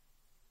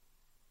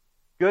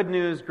 Good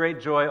news, great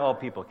joy, all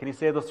people. Can you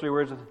say those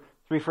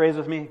three phrases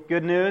with me?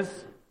 Good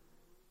news,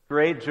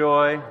 great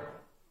joy,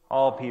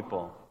 all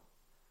people.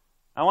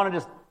 I want to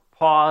just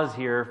pause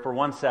here for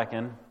 1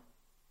 second.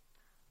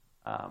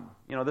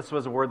 This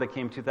was a word that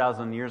came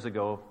 2,000 years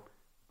ago,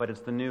 but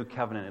it's the new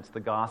covenant. It's the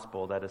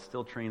gospel that is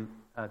still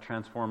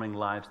transforming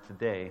lives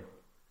today.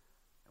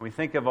 And we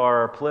think of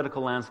our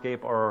political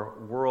landscape, our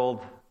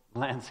world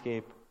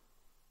landscape,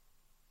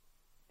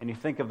 and you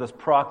think of this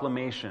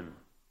proclamation,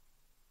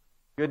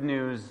 good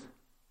news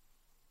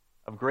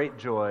of great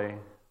joy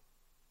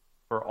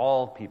for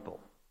all people.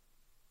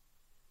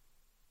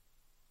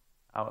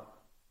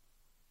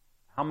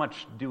 How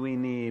much do we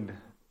need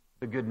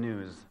the good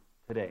news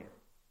today,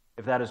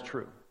 if that is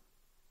true?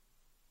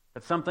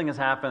 That something has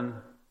happened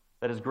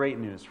that is great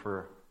news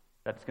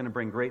that's going to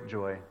bring great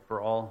joy for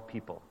all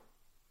people,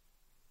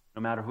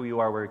 no matter who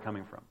you are, where you're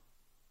coming from.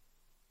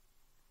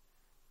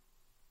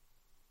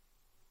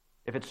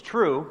 If it's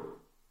true,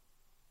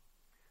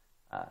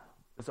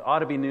 this ought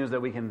to be news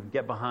that we can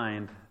get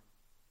behind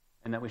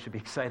and that we should be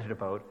excited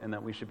about and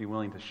that we should be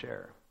willing to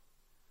share.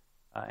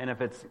 And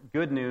if it's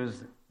good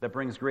news that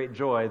brings great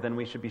joy, then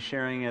we should be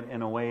sharing it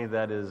in a way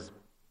that is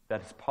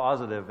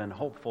positive and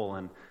hopeful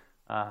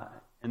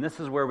And this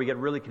is where we get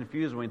really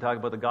confused when we talk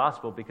about the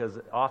gospel, because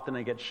often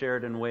it gets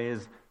shared in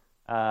ways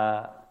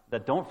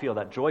that don't feel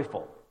that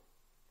joyful,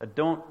 that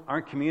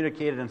aren't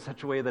communicated in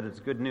such a way that it's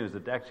good news.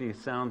 It actually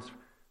sounds,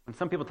 when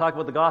some people talk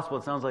about the gospel,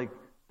 it sounds like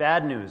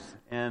bad news,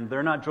 and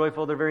they're not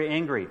joyful, they're very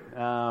angry.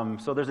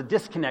 So there's a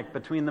disconnect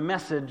between the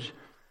message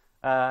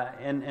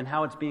and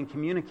how it's being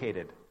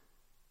communicated.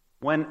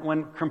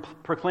 When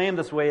proclaimed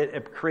this way,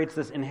 it creates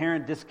this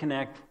inherent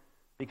disconnect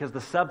because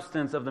the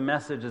substance of the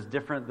message is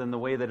different than the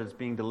way that it's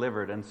being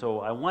delivered. And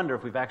so I wonder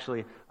if we've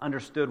actually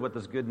understood what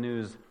this good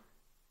news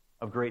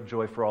of great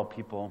joy for all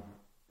people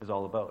is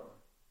all about.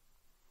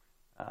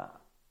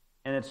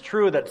 And it's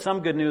true that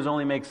some good news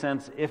only makes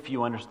sense if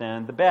you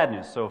understand the bad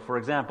news. So, for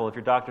example, if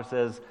your doctor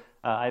says,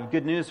 I have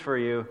good news for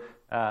you,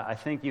 I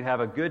think you have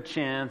a good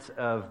chance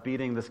of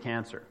beating this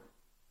cancer.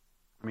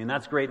 I mean,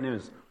 that's great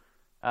news.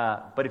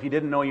 But if you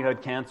didn't know you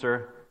had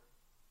cancer,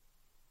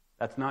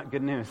 that's not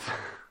good news.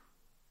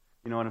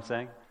 You know what I'm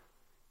saying?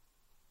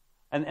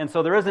 And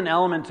so there is an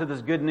element to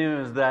this good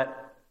news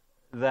that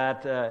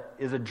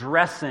is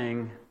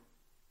addressing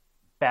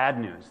bad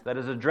news, that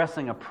is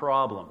addressing a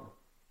problem.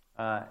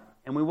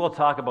 And we will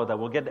talk about that.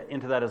 We'll get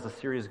into that as the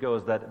series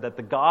goes, that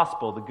the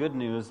gospel, the good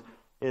news,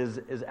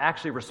 is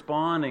actually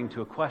responding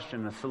to a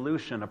question, a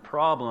solution, a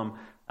problem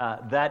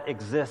that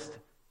exists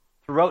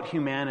throughout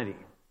humanity.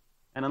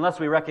 And unless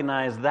we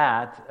recognize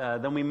that,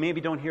 then we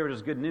maybe don't hear it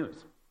as good news.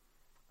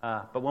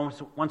 But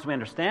once we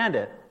understand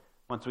it,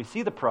 once we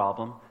see the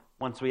problem,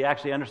 once we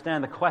actually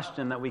understand the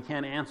question that we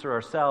can't answer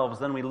ourselves,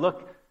 then we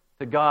look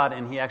to God,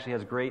 and He actually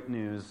has great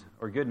news,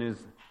 or good news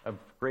of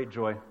great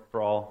joy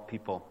for all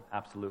people,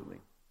 absolutely.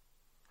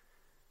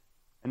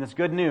 And this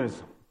good news,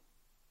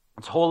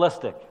 it's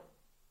holistic.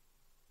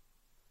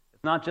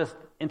 It's not just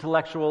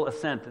intellectual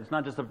assent. It's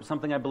not just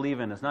something I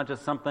believe in. It's not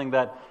just something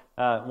that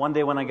one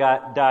day when I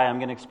die, I'm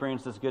going to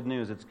experience this good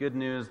news. It's good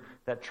news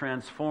that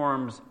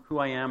transforms who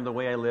I am, the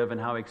way I live, and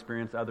how I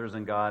experience others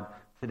and God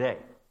today.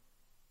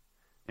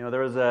 You know,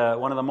 there was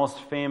one of the most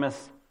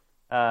famous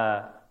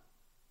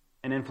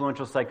and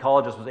influential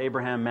psychologists was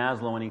Abraham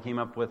Maslow, when he came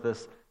up with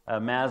this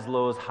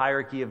Maslow's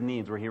hierarchy of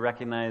needs, where he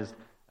recognized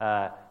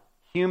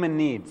human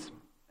needs.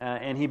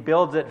 And he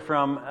builds it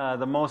from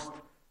the most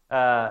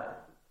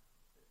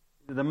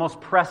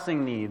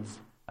pressing needs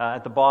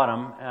at the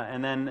bottom,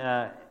 and then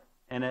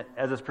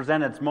as it's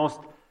presented, it's most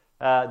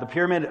the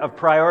pyramid of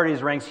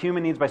priorities ranks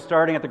human needs by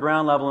starting at the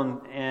ground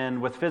level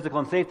and with physical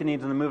and safety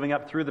needs, and then moving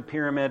up through the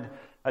pyramid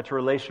to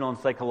relational and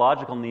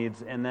psychological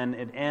needs, and then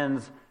it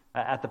ends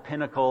at the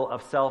pinnacle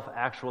of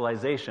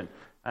self-actualization.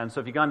 And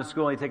so, if you've gone to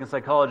school and you've taken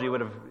psychology, you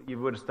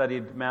would have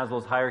studied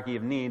Maslow's hierarchy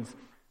of needs.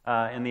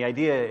 And the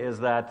idea is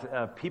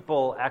that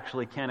people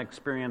actually can't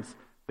experience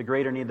the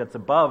greater need that's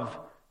above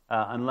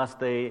unless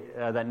the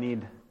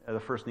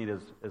first need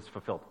is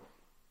fulfilled.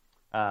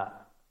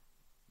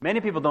 Many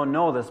people don't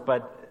know this,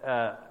 but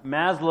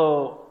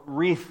Maslow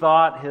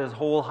rethought his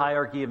whole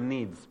hierarchy of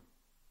needs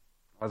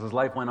as his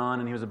life went on,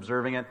 and he was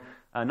observing it.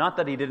 Not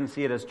that he didn't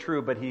see it as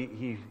true, but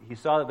he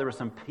saw that there were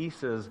some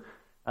pieces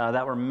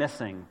that were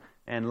missing.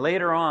 And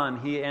later on,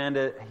 he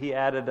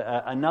added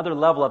another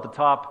level at the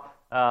top.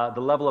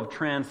 The level of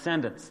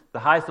transcendence. The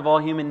highest of all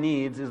human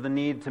needs is the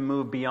need to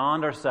move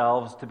beyond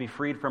ourselves, to be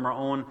freed from our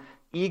own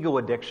ego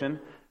addiction.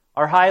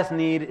 Our highest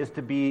need is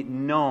to be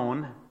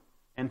known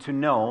and to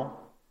know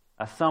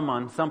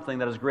something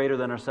that is greater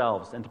than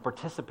ourselves, and to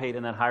participate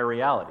in that higher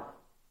reality.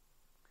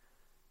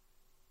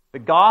 The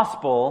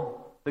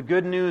gospel, the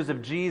good news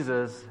of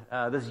Jesus,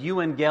 this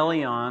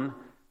euangelion,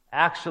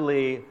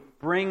 actually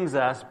brings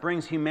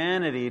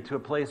humanity to a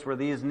place where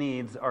these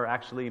needs are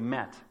actually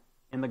met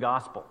in the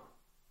gospel.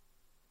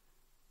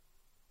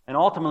 And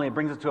ultimately, it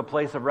brings us to a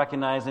place of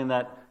recognizing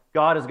that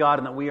God is God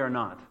and that we are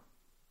not.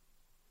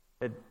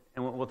 And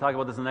we'll talk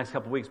about this in the next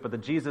couple of weeks, but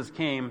that Jesus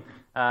came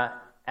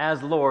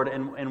as Lord,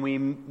 and we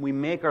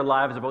make our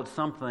lives about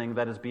something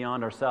that is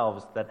beyond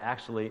ourselves, that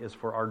actually is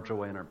for our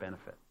joy and our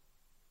benefit.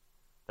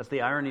 That's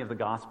the irony of the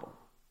gospel.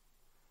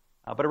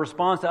 But it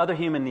responds to other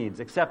human needs: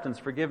 acceptance,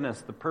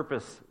 forgiveness, the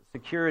purpose,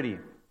 security.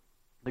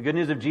 The good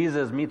news of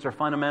Jesus meets our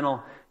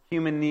fundamental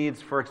human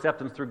needs for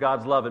acceptance through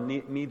God's love.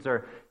 It meets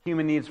our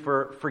human needs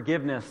for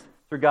forgiveness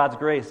through God's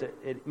grace.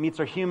 It meets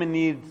our human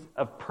needs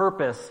of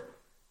purpose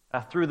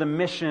through the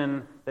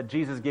mission that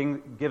Jesus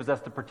gives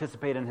us to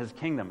participate in His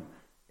kingdom.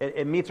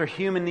 It meets our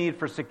human need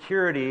for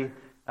security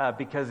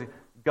because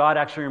God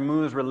actually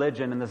removes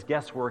religion and this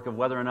guesswork of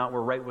whether or not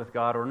we're right with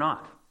God or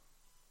not.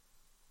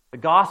 The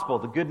gospel,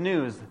 the good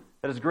news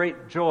that is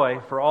great joy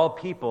for all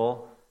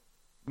people,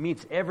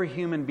 meets every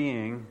human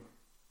being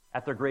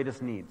at their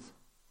greatest needs.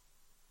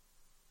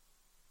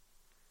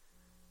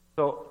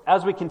 So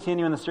as we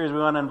continue in the series, we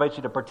want to invite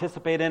you to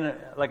participate in it.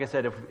 Like I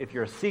said, if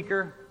you're a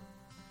seeker,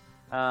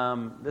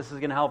 this is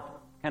going to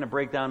help kind of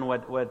break down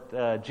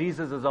what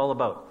Jesus is all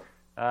about.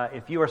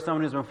 If you are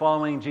someone who's been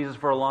following Jesus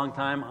for a long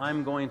time, I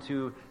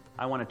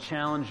want to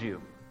challenge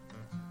you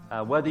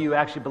whether you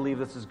actually believe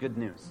this is good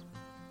news.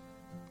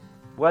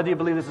 Whether you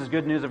believe this is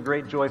good news of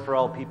great joy for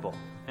all people.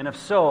 And if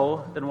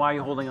so, then why are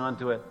you holding on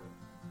to it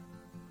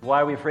Why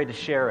are we afraid to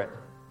share it?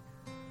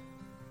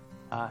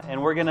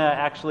 And we're going to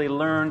actually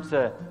learn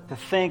to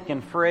think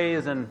and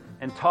phrase and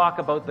talk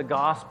about the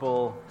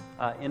gospel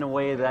in a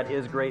way that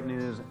is great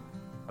news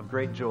of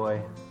great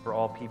joy for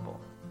all people.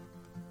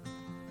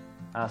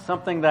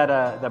 Something that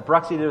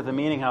Bruxy did with the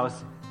Meeting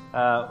House,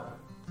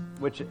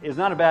 which is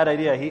not a bad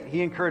idea.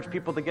 He encouraged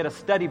people to get a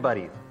study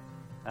buddy.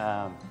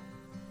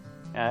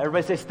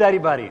 Everybody say study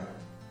buddy.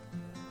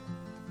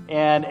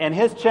 And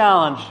his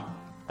challenge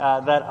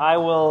that I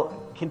will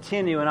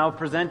continue and I'll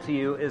present to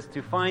you is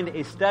to find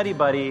a study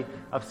buddy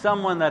of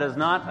someone that is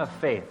not of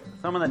faith,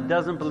 someone that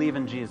doesn't believe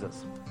in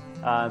Jesus.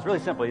 It's really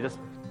simple.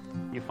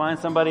 You find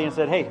somebody and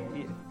said, hey,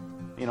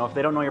 if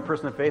they don't know your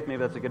person of faith, maybe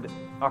that's a good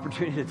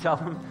opportunity to tell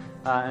them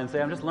and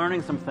say, I'm just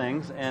learning some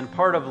things. And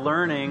part of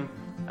learning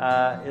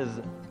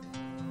is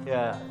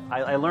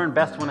I learn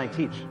best when I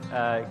teach.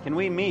 Can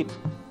we meet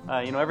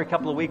every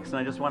couple of weeks, and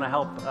I just want to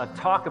help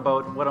talk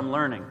about what I'm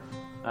learning.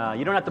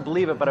 You don't have to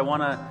believe it, but I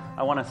want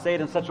to say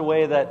it in such a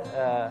way that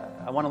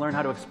I want to learn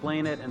how to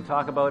explain it and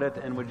talk about it.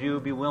 And would you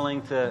be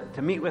willing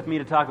to meet with me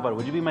to talk about it?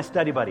 Would you be my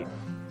study buddy?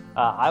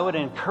 I would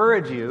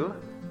encourage you,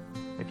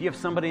 if you have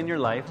somebody in your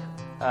life,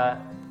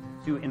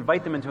 to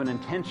invite them into an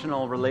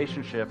intentional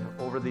relationship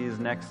over the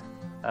next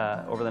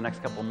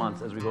couple of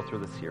months as we go through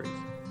this series.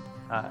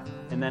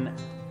 And then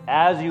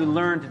as you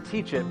learn to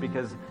teach it,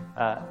 because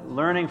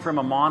learning from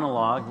a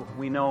monologue,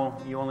 we know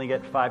you only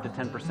get 5 to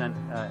 10%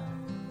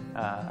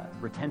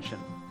 retention.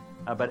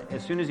 But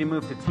as soon as you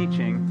move to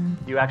teaching,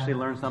 you actually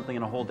learn something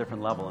in a whole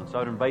different level. And so I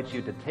would invite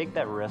you to take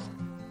that risk,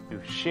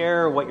 to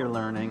share what you're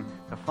learning,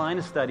 to find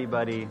a study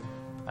buddy,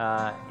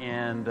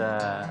 and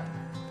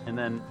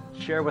then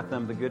share with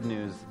them the good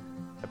news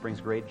that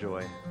brings great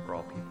joy for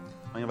all people.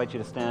 I invite you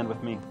to stand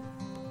with me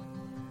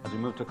as we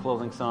move to a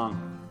closing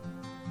song.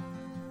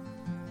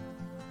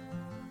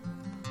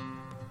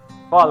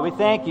 Father, we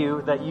thank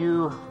you that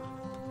you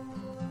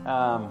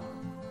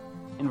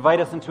invite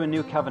us into a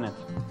new covenant.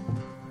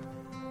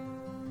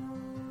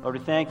 Lord,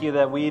 we thank you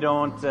that we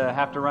don't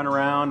have to run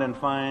around and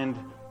find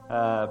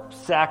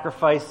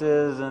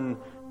sacrifices and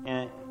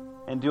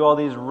do all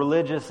these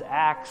religious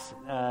acts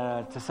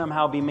to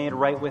somehow be made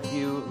right with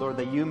you. Lord,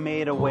 that you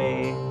made a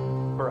way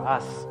for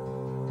us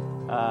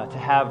to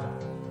have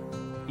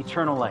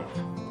eternal life,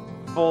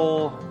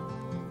 full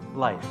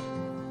life,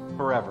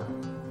 forever.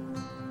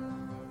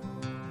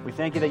 We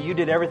thank you that you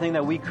did everything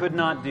that we could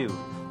not do.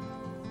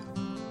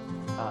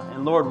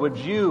 And Lord, would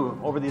you,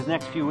 over these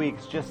next few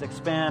weeks, just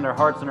expand our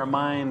hearts and our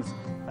minds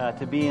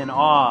to be in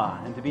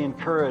awe and to be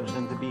encouraged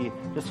and to be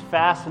just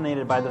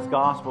fascinated by this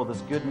gospel,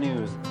 this good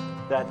news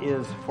that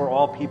is for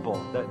all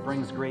people, that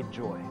brings great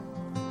joy.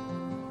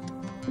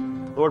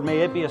 Lord, may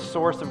it be a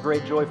source of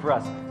great joy for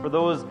us, for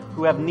those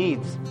who have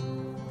needs,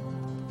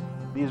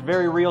 these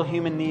very real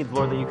human needs,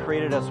 Lord, that you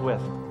created us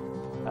with.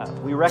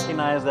 We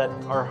recognize that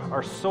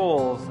our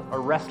souls are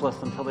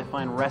restless until they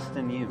find rest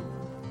in you.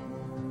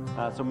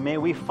 So may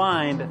we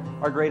find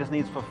our greatest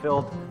needs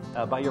fulfilled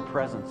by your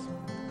presence.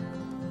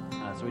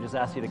 So we just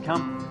ask you to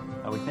come.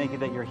 We thank you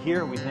that you're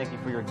here. We thank you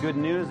for your good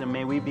news, and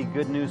may we be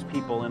good news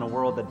people in a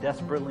world that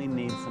desperately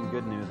needs some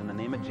good news. In the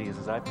name of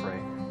Jesus, I pray.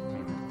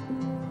 Amen.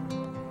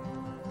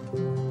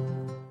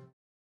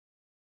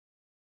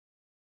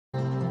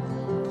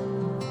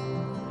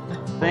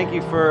 Thank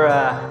you for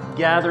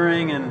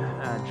gathering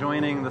and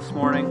joining this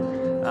morning.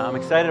 I'm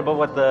excited about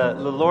what the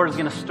Lord is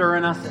going to stir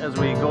in us as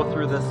we go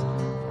through this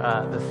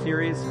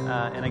series.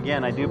 And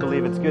again, I do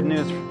believe it's good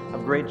news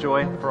of great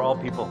joy for all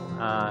people.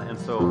 And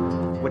so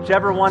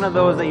whichever one of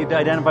those that you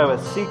identify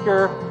with,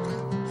 seeker,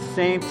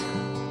 saint,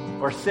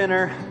 or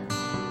sinner,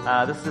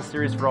 this is a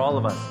series for all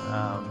of us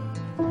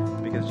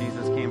because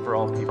Jesus came for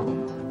all people.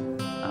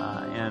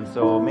 And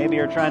so maybe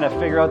you're trying to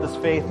figure out this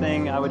faith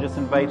thing. I would just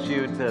invite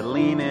you to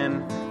lean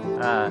in,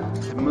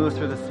 to move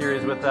through the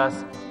series with us.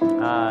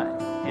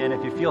 And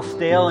if you feel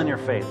stale in your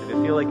faith, if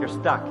you feel like you're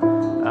stuck,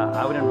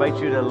 I would invite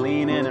you to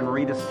lean in and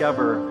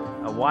rediscover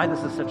why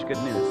this is such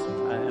good news.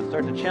 And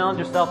start to challenge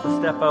yourself to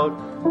step out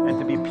and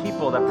to be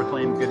people that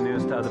proclaim good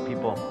news to other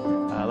people.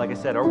 Like I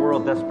said, our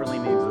world desperately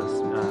needs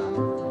this.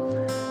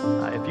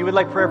 If you would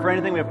like prayer for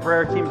anything, we have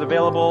prayer teams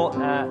available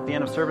at the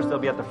end of service. They'll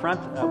be at the front.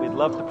 We'd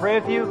love to pray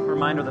with you.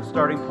 Reminder that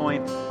Starting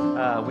Point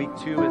week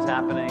 2 is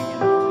happening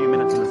in a few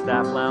minutes in the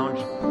staff lounge.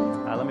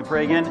 Let me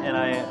pray again, and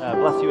I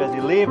bless you as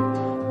you leave.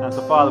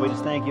 So, Father, we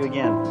just thank you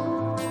again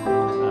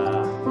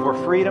for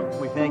freedom.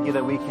 We thank you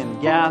that we can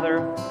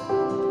gather.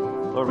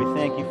 Lord, we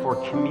thank you for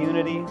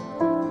community.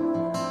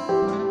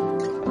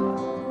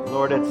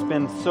 Lord, it's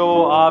been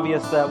so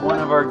obvious that one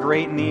of our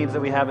great needs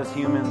that we have as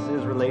humans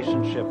is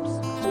relationships.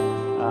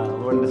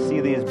 Lord, to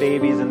see these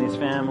babies and these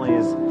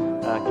families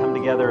come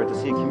together, to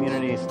see a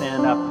community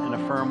stand up and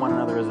affirm one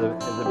another is a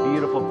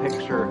beautiful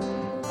picture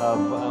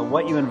of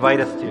what you invite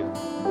us to.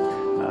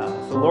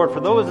 So, Lord, for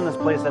those in this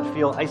place that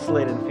feel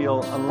isolated and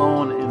feel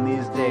alone in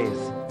these days,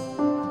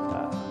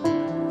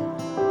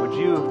 would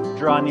you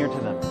draw near to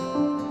them?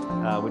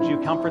 Would you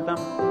comfort them?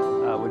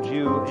 Would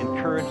you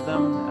encourage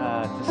them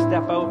to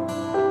step out?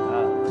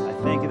 I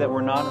Thank you that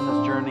we're not on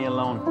this journey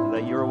alone,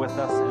 that you're with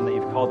us and that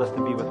you've called us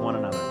to be with one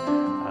another.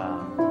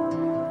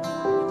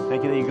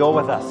 Thank you that you go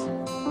with us.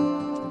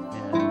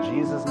 In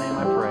Jesus' name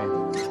I pray.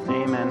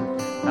 Amen.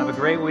 Have a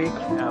great week.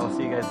 We'll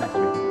see you guys next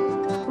week.